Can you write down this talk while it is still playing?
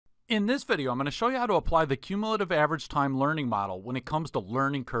In this video, I'm going to show you how to apply the cumulative average time learning model when it comes to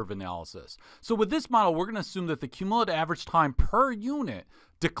learning curve analysis. So with this model, we're going to assume that the cumulative average time per unit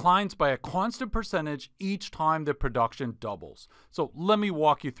declines by a constant percentage each time the production doubles. So let me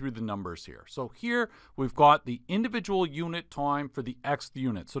walk you through the numbers here. So here we've got the individual unit time for the Xth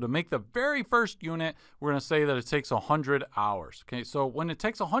unit. So to make the very first unit, we're going to say that it takes 100 hours. Okay, so when it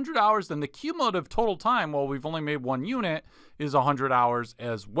takes 100 hours, then the cumulative total time, well, we've only made one unit, is 100 hours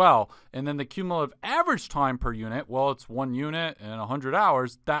as well. And then the cumulative average time per unit, well, it's one unit and 100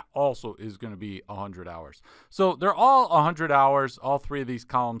 hours. That also is going to be 100 hours. So they're all 100 hours, all three of these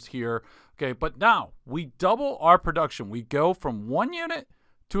columns here. Okay, but now we double our production. We go from one unit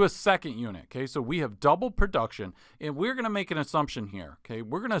to a second unit. Okay, so we have double production, and we're going to make an assumption here. Okay,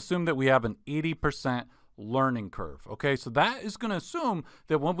 we're going to assume that we have an 80% learning curve. Okay, so that is going to assume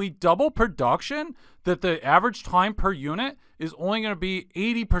that when we double production, that the average time per unit is only going to be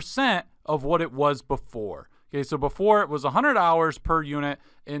 80% of what it was before. Okay, so before it was 100 hours per unit,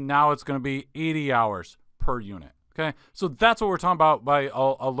 and now it's going to be 80 hours per unit. Okay, so that's what we're talking about by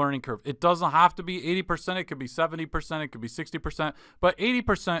a learning curve. It doesn't have to be 80%. It could be 70%. It could be 60%. But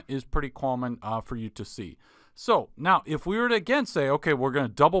 80% is pretty common for you to see. So now if we were to again say, okay, we're going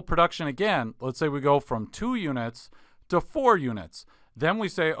to double production again. Let's say we go from 2 units to 4 units. Then we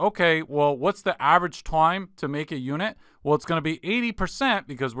say, okay, well, what's the average time to make a unit? Well, it's going to be 80%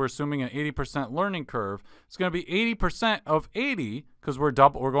 because we're assuming an 80% learning curve. It's going to be 80% of 80 because we're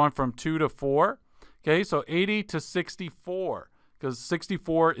going from 2 to 4. Okay, so 80 to 64, because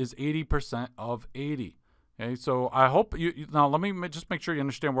 64 is 80% of 80. Okay, so I hope now let me just make sure you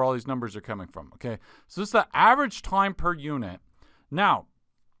understand where all these numbers are coming from. Okay, so this is the average time per unit. Now,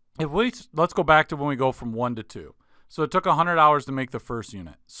 let's go back to when we go from 1 to 2. So it took 100 hours to make the first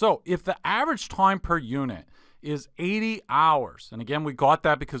unit. So if the average time per unit is 80 hours, and again, we got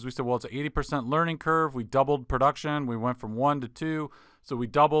that because we said, well, it's an 80% learning curve. We doubled production. We went from 1 to 2. So we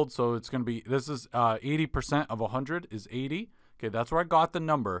doubled, so it's going to be, this is 80% of 100 is 80. Okay, that's where I got the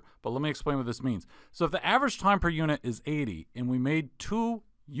number, but let me explain what this means. So if the average time per unit is 80 and we made 2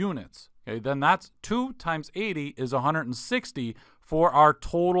 units, okay, then that's 2 times 80 is 160 for our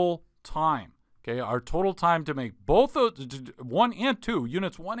total time. Okay, our total time to make both those, 1 and 2,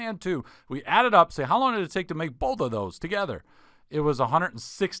 units 1 and 2, we added up, say, how long did it take to make both of those together? It was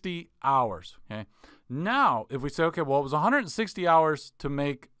 160 hours, okay? Now, if we say, okay, well, it was 160 hours to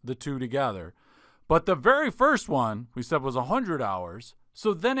make the 2 together, but the very first one we said was 100 hours,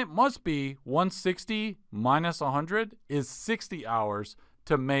 so then it must be 160 minus 100 is 60 hours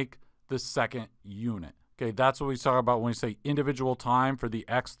to make the second unit. Okay, that's what we talk about when we say individual time for the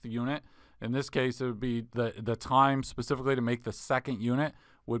Xth unit. In this case, it would be the time specifically to make the second unit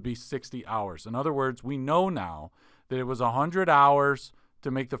would be 60 hours. In other words, we know now that it was 100 hours to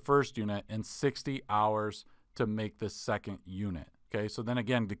make the first unit and 60 hours to make the second unit. Okay, so then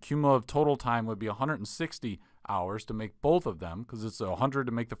again, the cumulative total time would be 160 hours to make both of them because it's 100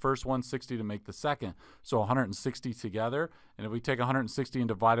 to make the first one, 60 to make the second. So 160 together. And if we take 160 and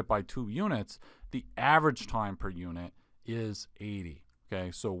divide it by 2 units, the average time per unit is 80. Okay,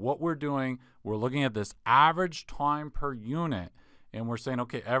 so what we're doing, we're looking at this average time per unit, and we're saying,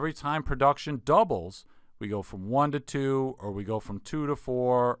 okay, every time production doubles, we go from 1 to 2, or we go from 2 to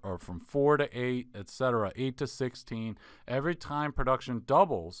 4, or from 4 to 8, etc., 8 to 16. Every time production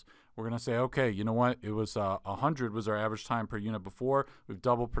doubles, we're going to say, okay, you know what? It was 100 was our average time per unit before. We've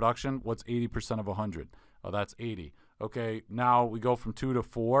doubled production. What's 80% of 100? Oh, that's 80. Okay, now we go from 2 to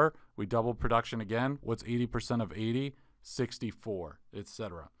 4. We double production again. What's 80% of 80? 64,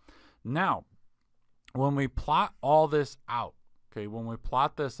 etc. Now, when we plot all this out, okay, when we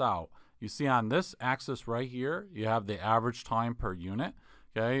plot this out, you see on this axis right here, you have the average time per unit,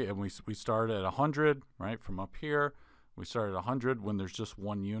 okay, and we started at 100, right, from up here. We started at 100 when there's just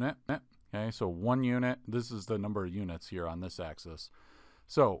 1 unit, okay, so 1 unit, this is the number of units here on this axis.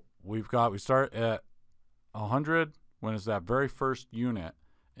 So we start at 100 when it's that very first unit,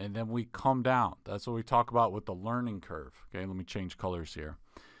 and then we come down. That's what we talk about with the learning curve. Okay, let me change colors here.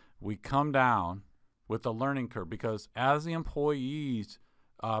 We come down with the learning curve because as the employees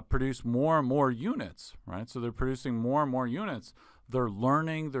produce more and more units, right? So they're producing more and more units. They're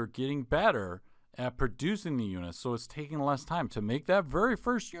learning, they're getting better at producing the units. So it's taking less time. To make that very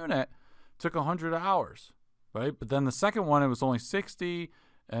first unit took 100 hours, right? But then the second one, it was only 60,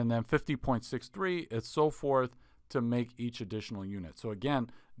 and then 50.63, and so forth, to make each additional unit. So again,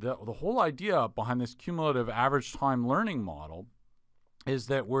 the whole idea behind this cumulative average time learning model is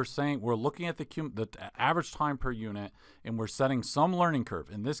that we're saying we're looking at the average time per unit, and we're setting some learning curve.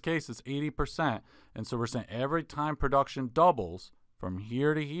 In this case, it's 80%, and so we're saying every time production doubles from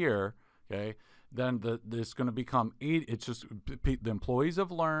here to here, okay, then there's going to become 8. It's just the employees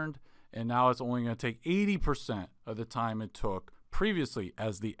have learned, and now it's only going to take 80% of the time it took previously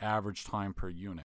as the average time per unit.